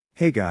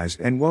Hey guys,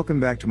 and welcome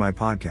back to my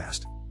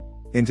podcast.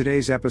 In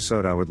today's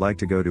episode, I would like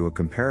to go to a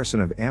comparison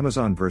of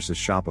Amazon versus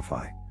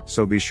Shopify,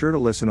 so be sure to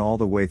listen all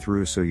the way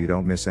through so you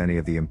don't miss any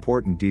of the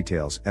important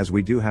details, as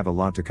we do have a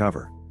lot to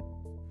cover.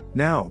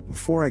 Now,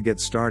 before I get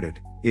started,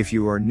 if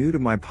you are new to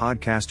my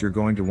podcast, you're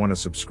going to want to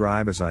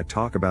subscribe as I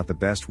talk about the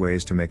best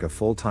ways to make a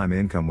full-time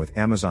income with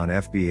Amazon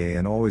FBA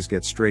and always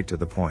get straight to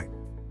the point.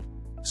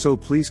 So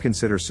please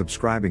consider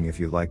subscribing if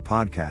you like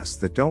podcasts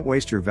that don't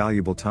waste your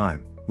valuable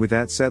time. With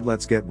that said,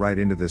 let's get right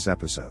into this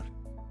episode.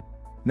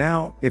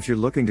 Now, if you're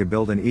looking to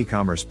build an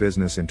e-commerce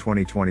business in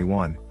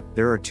 2021,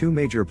 there are two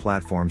major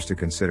platforms to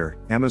consider,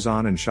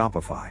 Amazon and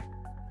Shopify.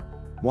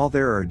 While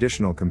there are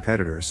additional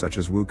competitors such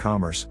as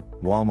WooCommerce,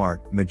 Walmart,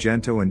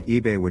 Magento and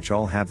eBay which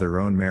all have their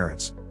own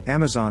merits,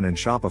 Amazon and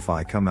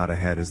Shopify come out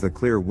ahead as the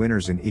clear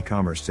winners in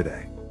e-commerce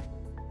today.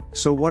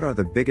 So what are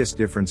the biggest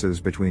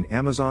differences between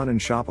Amazon and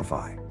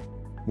Shopify?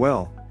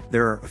 Well,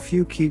 there are a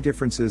few key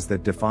differences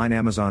that define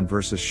Amazon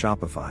versus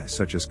Shopify,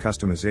 such as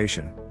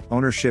customization,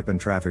 ownership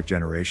and traffic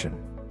generation.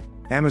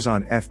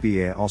 Amazon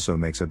FBA also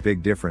makes a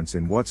big difference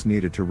in what's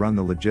needed to run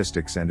the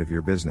logistics end of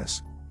your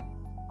business.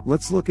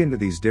 Let's look into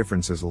these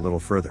differences a little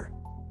further.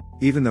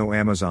 Even though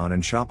Amazon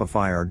and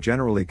Shopify are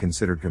generally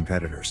considered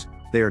competitors,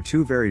 they are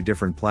two very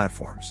different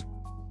platforms.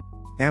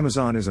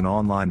 Amazon is an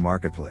online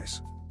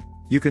marketplace.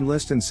 You can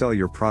list and sell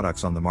your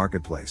products on the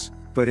marketplace,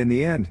 but in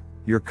the end,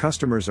 your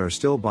customers are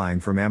still buying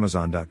from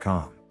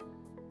Amazon.com.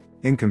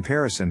 In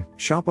comparison,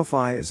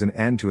 Shopify is an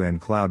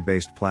end-to-end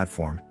cloud-based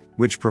platform,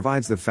 which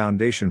provides the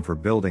foundation for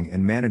building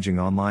and managing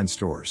online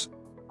stores.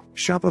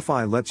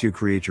 Shopify lets you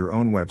create your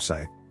own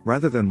website,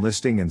 rather than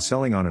listing and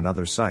selling on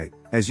another site,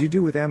 as you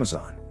do with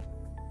Amazon.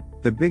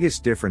 The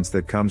biggest difference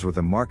that comes with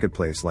a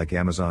marketplace like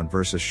Amazon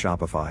versus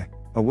Shopify,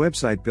 a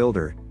website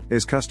builder,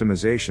 is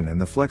customization and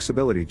the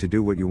flexibility to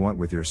do what you want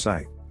with your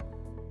site.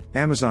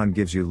 Amazon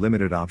gives you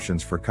limited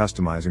options for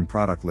customizing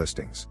product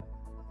listings.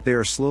 They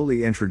are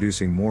slowly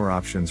introducing more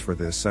options for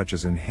this, such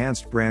as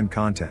enhanced brand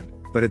content,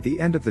 but at the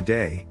end of the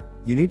day,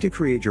 you need to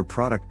create your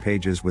product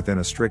pages within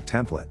a strict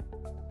template.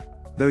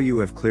 Though you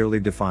have clearly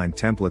defined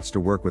templates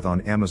to work with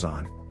on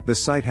Amazon, the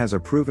site has a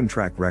proven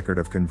track record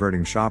of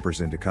converting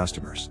shoppers into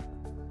customers.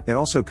 It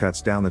also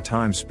cuts down the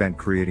time spent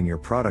creating your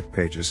product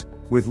pages,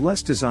 with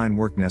less design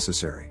work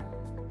necessary.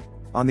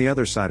 On the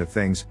other side of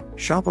things,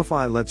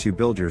 Shopify lets you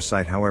build your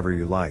site however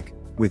you like,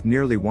 with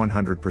nearly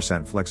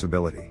 100%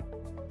 flexibility.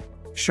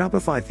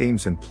 Shopify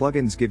themes and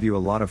plugins give you a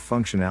lot of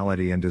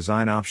functionality and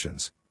design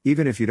options,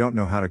 even if you don't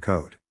know how to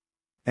code.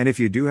 And if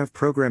you do have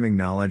programming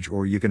knowledge,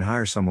 or you can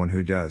hire someone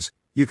who does,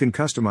 you can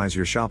customize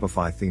your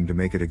Shopify theme to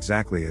make it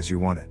exactly as you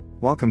want it.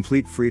 While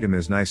complete freedom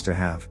is nice to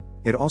have,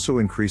 it also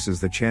increases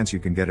the chance you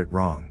can get it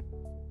wrong.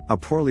 A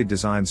poorly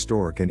designed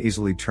store can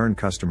easily turn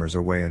customers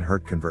away and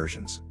hurt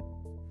conversions.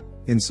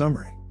 In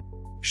summary,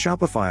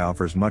 Shopify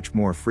offers much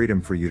more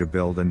freedom for you to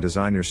build and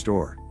design your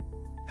store.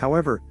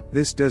 However,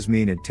 this does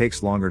mean it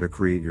takes longer to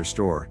create your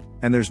store,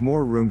 and there's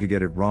more room to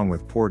get it wrong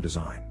with poor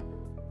design.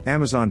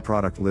 Amazon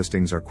product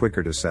listings are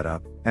quicker to set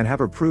up, and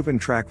have a proven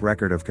track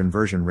record of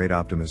conversion rate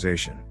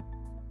optimization.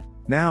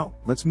 Now,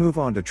 let's move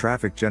on to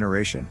traffic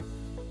generation.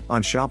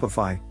 On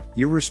Shopify,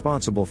 you're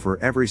responsible for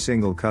every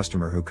single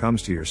customer who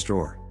comes to your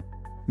store.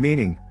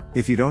 Meaning,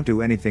 if you don't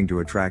do anything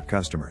to attract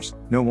customers,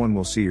 no one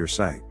will see your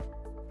site.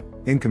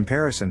 In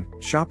comparison,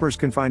 shoppers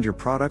can find your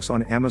products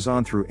on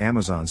Amazon through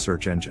Amazon's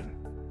search engine.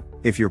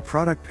 If your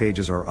product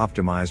pages are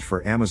optimized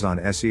for Amazon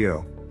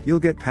SEO, you'll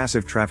get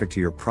passive traffic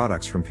to your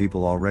products from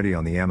people already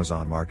on the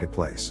Amazon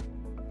marketplace.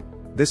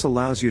 This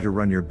allows you to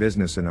run your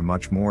business in a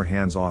much more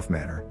hands-off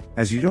manner,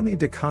 as you don't need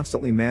to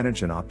constantly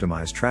manage and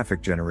optimize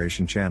traffic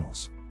generation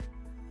channels.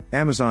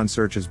 Amazon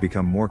search has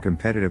become more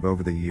competitive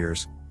over the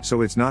years,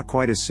 so it's not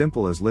quite as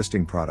simple as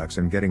listing products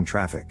and getting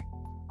traffic.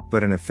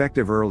 But an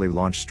effective early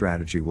launch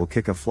strategy will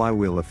kick a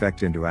flywheel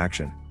effect into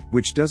action,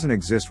 which doesn't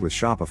exist with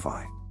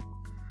Shopify.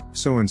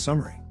 So in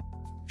summary,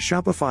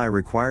 Shopify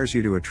requires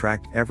you to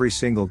attract every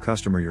single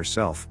customer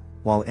yourself,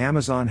 while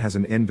Amazon has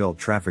an inbuilt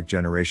traffic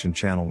generation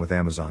channel with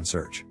Amazon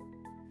Search.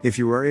 If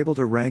you are able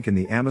to rank in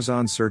the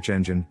Amazon search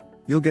engine,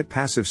 you'll get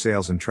passive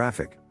sales and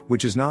traffic,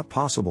 which is not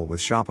possible with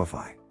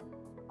Shopify.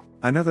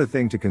 Another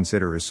thing to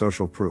consider is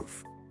social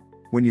proof.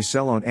 When you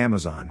sell on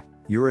Amazon,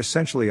 you're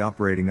essentially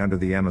operating under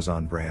the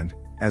Amazon brand,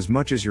 as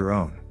much as your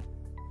own.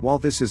 While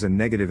this is a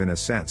negative in a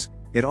sense,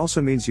 it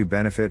also means you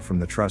benefit from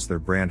the trust their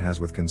brand has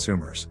with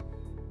consumers.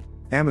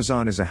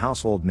 Amazon is a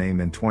household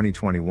name in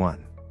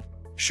 2021.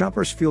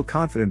 Shoppers feel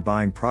confident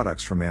buying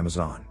products from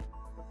Amazon.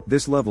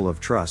 This level of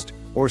trust,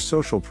 or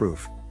social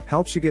proof,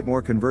 helps you get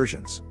more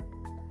conversions.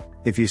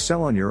 If you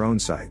sell on your own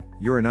site,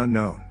 you're an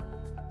unknown.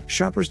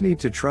 Shoppers need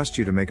to trust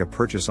you to make a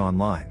purchase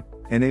online,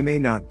 and they may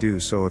not do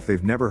so if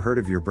they've never heard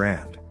of your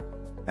brand.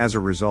 As a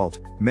result,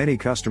 many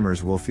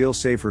customers will feel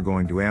safer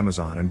going to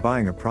Amazon and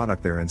buying a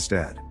product there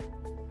instead.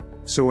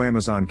 So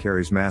Amazon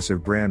carries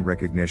massive brand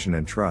recognition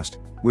and trust,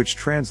 which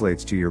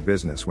translates to your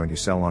business when you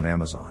sell on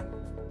Amazon.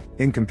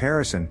 In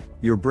comparison,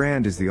 your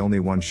brand is the only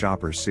one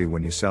shoppers see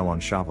when you sell on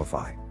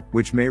Shopify,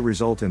 which may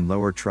result in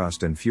lower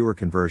trust and fewer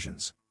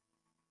conversions.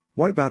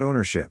 What about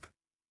ownership?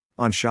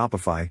 On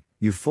Shopify,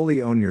 you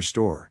fully own your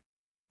store.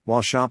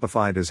 While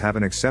Shopify does have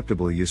an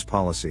acceptable use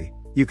policy,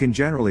 you can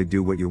generally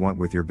do what you want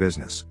with your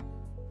business.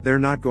 They're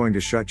not going to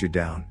shut you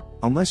down,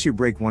 unless you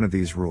break one of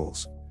these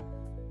rules.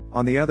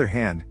 On the other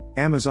hand,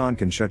 Amazon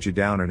can shut you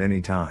down at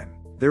any time.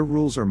 Their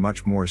rules are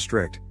much more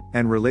strict,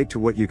 and relate to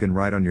what you can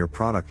write on your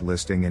product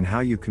listing and how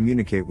you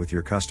communicate with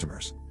your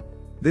customers.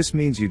 This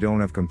means you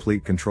don't have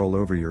complete control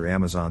over your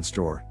Amazon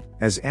store,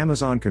 as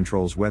Amazon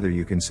controls whether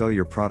you can sell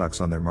your products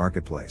on their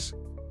marketplace.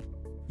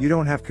 You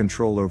don't have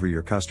control over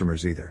your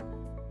customers either.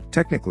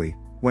 Technically,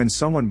 when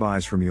someone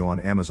buys from you on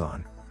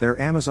Amazon,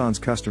 they're Amazon's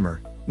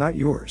customer, not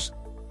yours.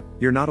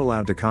 You're not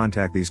allowed to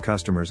contact these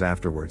customers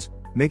afterwards,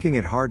 making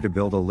it hard to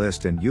build a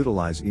list and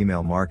utilize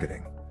email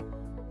marketing.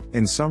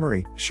 In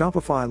summary,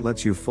 Shopify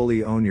lets you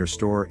fully own your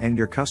store and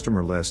your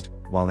customer list,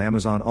 while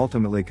Amazon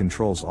ultimately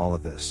controls all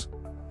of this.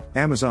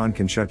 Amazon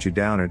can shut you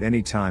down at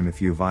any time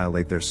if you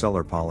violate their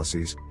seller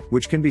policies,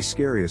 which can be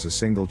scary as a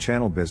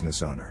single-channel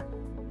business owner.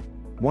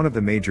 One of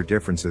the major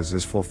differences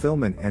is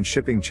fulfillment and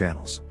shipping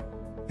channels.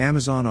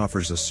 Amazon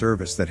offers a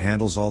service that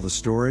handles all the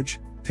storage,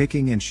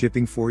 picking and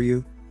shipping for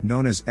you,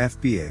 known as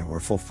FBA or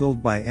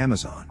Fulfilled by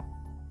Amazon.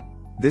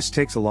 This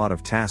takes a lot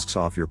of tasks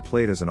off your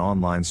plate as an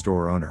online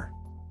store owner.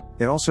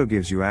 It also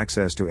gives you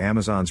access to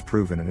Amazon's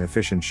proven and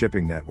efficient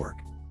shipping network.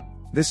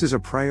 This is a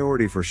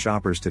priority for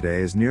shoppers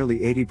today, as nearly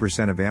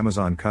 80% of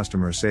Amazon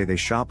customers say they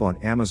shop on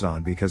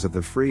Amazon because of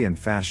the free and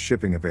fast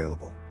shipping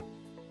available.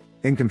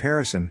 In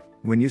comparison,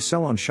 when you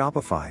sell on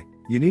Shopify,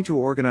 you need to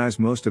organize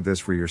most of this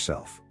for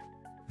yourself.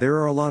 There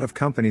are a lot of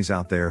companies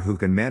out there who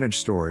can manage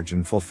storage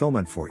and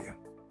fulfillment for you.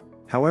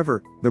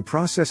 However, the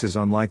process is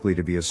unlikely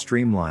to be as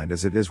streamlined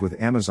as it is with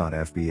Amazon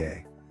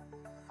FBA.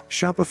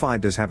 Shopify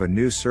does have a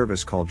new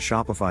service called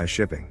Shopify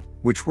Shipping,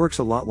 which works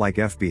a lot like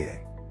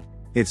FBA.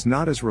 It's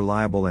not as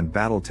reliable and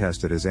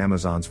battle-tested as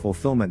Amazon's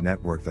fulfillment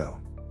network though.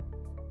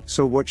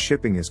 So what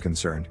shipping is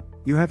concerned,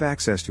 you have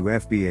access to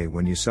FBA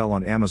when you sell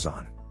on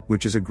Amazon,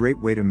 which is a great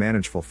way to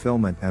manage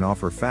fulfillment and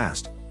offer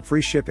fast,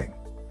 free shipping.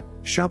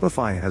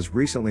 Shopify has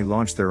recently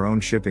launched their own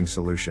shipping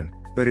solution,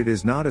 but it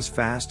is not as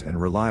fast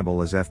and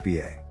reliable as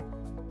FBA.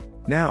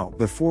 Now,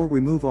 before we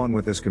move on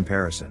with this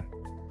comparison,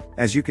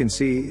 as you can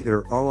see,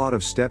 there are a lot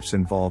of steps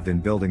involved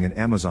in building an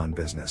Amazon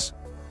business.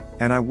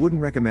 And I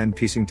wouldn't recommend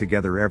piecing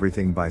together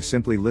everything by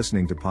simply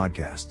listening to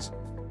podcasts.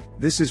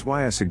 This is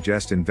why I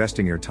suggest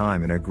investing your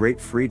time in a great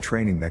free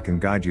training that can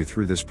guide you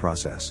through this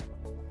process.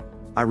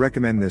 I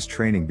recommend this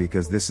training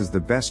because this is the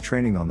best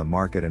training on the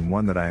market and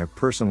one that I have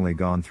personally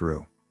gone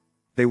through.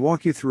 They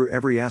walk you through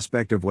every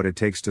aspect of what it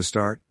takes to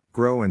start,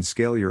 grow and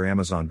scale your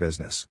Amazon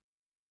business.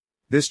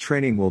 This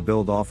training will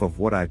build off of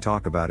what I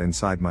talk about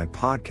inside my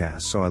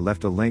podcast, so I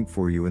left a link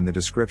for you in the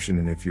description,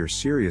 and if you're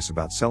serious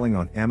about selling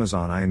on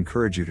Amazon, I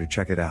encourage you to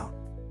check it out.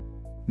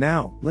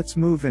 Now, let's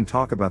move and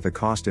talk about the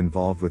cost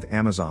involved with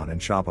Amazon and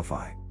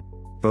Shopify.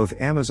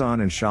 Both Amazon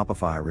and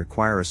Shopify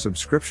require a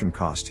subscription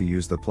cost to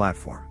use the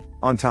platform.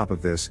 On top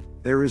of this,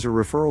 there is a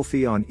referral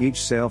fee on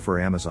each sale for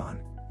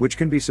Amazon, which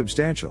can be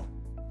substantial.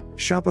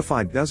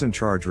 Shopify doesn't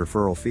charge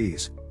referral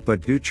fees,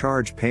 but do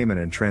charge payment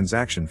and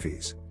transaction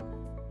fees.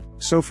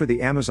 So for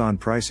the Amazon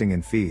pricing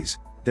and fees,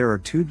 there are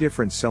two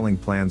different selling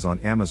plans on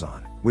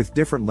Amazon, with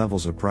different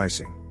levels of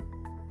pricing.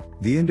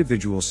 The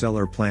individual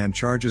seller plan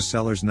charges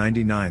sellers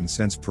 99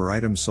 cents per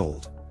item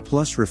sold,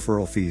 plus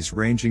referral fees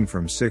ranging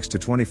from 6 to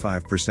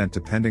 25%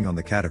 depending on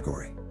the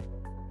category.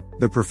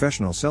 The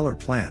professional seller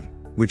plan,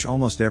 which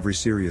almost every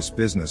serious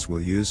business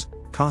will use,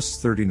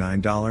 costs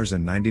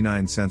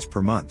 $39.99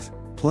 per month,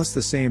 plus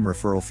the same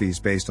referral fees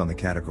based on the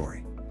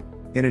category.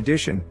 In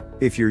addition,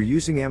 if you're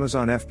using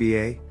Amazon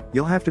FBA,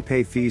 you'll have to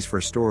pay fees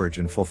for storage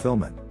and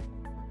fulfillment.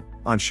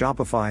 On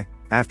Shopify,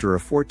 after a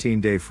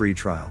 14-day free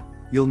trial,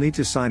 you'll need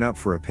to sign up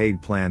for a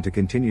paid plan to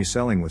continue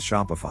selling with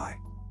Shopify.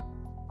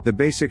 The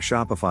basic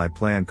Shopify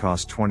plan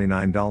costs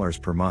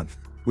 $29 per month,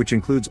 which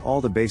includes all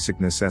the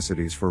basic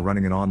necessities for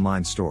running an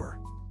online store.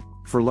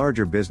 For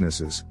larger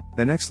businesses,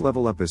 the next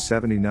level up is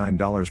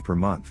 $79 per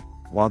month,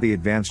 while the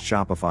advanced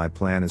Shopify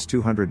plan is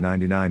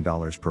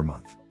 $299 per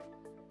month.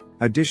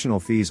 Additional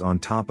fees on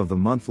top of the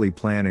monthly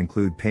plan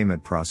include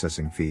payment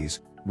processing fees,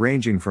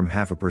 ranging from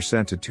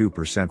 0.5% to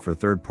 2% for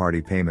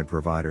third-party payment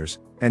providers,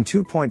 and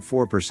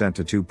 2.4%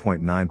 to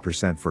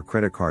 2.9% for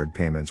credit card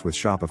payments with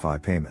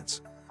Shopify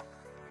Payments.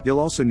 You'll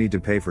also need to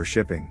pay for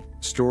shipping,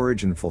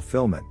 storage and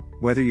fulfillment,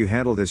 whether you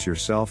handle this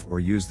yourself or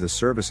use the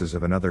services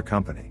of another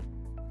company.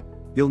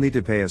 You'll need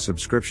to pay a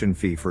subscription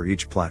fee for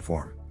each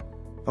platform.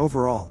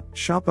 Overall,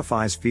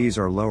 Shopify's fees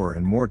are lower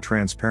and more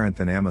transparent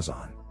than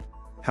Amazon.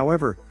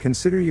 However,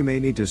 consider you may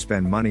need to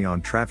spend money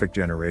on traffic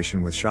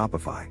generation with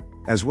Shopify,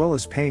 as well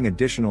as paying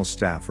additional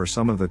staff for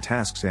some of the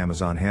tasks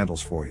Amazon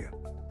handles for you.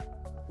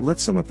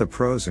 Let's sum up the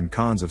pros and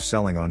cons of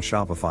selling on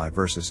Shopify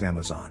versus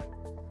Amazon.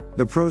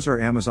 The pros are: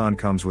 Amazon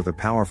comes with a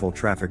powerful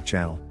traffic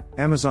channel,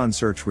 Amazon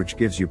Search, which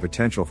gives you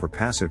potential for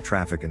passive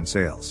traffic and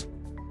sales.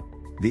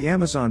 The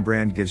Amazon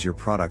brand gives your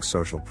products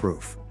social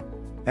proof.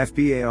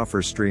 FBA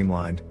offers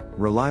streamlined,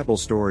 reliable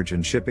storage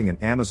and shipping,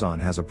 and Amazon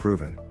has a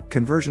proven,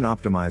 Conversion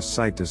optimized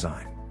site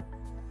design.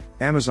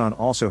 Amazon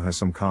also has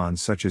some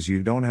cons, such as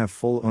you don't have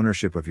full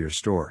ownership of your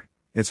store.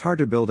 It's hard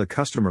to build a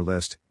customer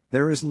list,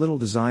 there is little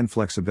design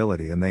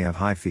flexibility, and they have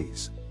high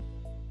fees.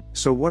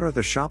 So what are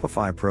the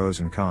Shopify pros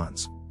and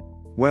cons?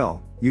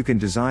 Well, you can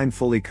design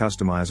fully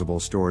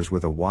customizable stores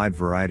with a wide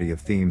variety of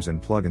themes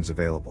and plugins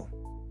available.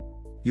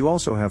 You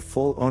also have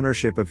full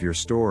ownership of your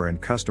store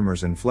and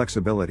customers and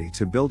flexibility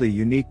to build a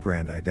unique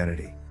brand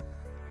identity.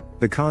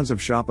 The cons of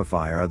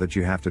Shopify are that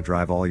you have to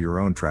drive all your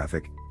own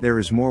traffic, there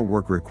is more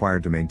work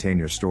required to maintain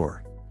your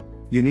store.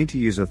 You need to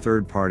use a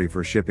third party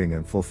for shipping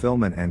and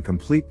fulfillment, and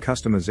complete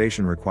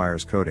customization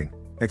requires coding.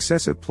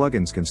 Excessive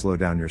plugins can slow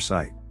down your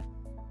site.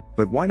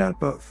 But why not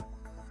both?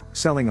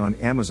 Selling on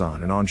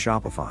Amazon and on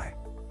Shopify.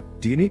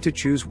 Do you need to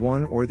choose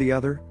one or the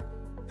other?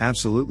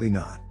 Absolutely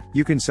not.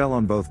 You can sell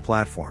on both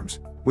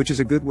platforms, which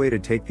is a good way to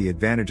take the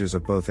advantages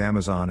of both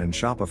Amazon and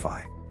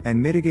Shopify,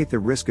 and mitigate the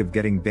risk of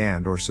getting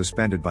banned or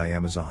suspended by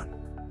Amazon.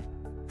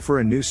 For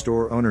a new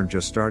store owner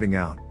just starting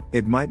out,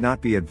 it might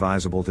not be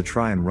advisable to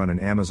try and run an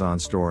Amazon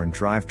store and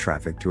drive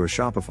traffic to a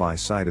Shopify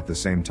site at the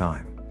same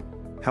time.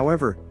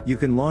 However, you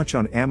can launch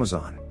on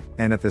Amazon,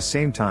 and at the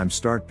same time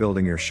start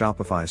building your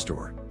Shopify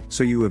store,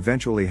 so you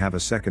eventually have a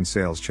second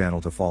sales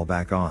channel to fall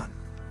back on.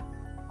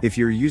 If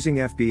you're using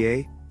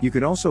FBA, you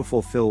can also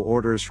fulfill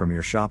orders from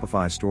your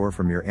Shopify store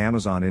from your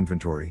Amazon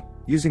inventory,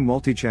 using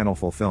multi-channel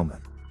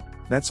fulfillment.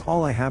 That's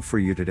all I have for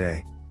you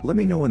today. Let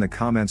me know in the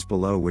comments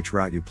below which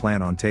route you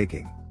plan on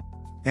taking.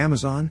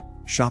 Amazon,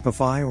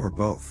 Shopify, or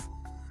both?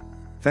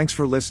 Thanks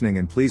for listening,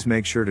 and please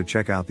make sure to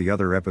check out the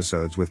other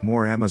episodes with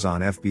more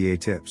Amazon FBA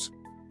tips.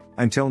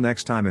 Until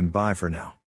next time, and bye for now.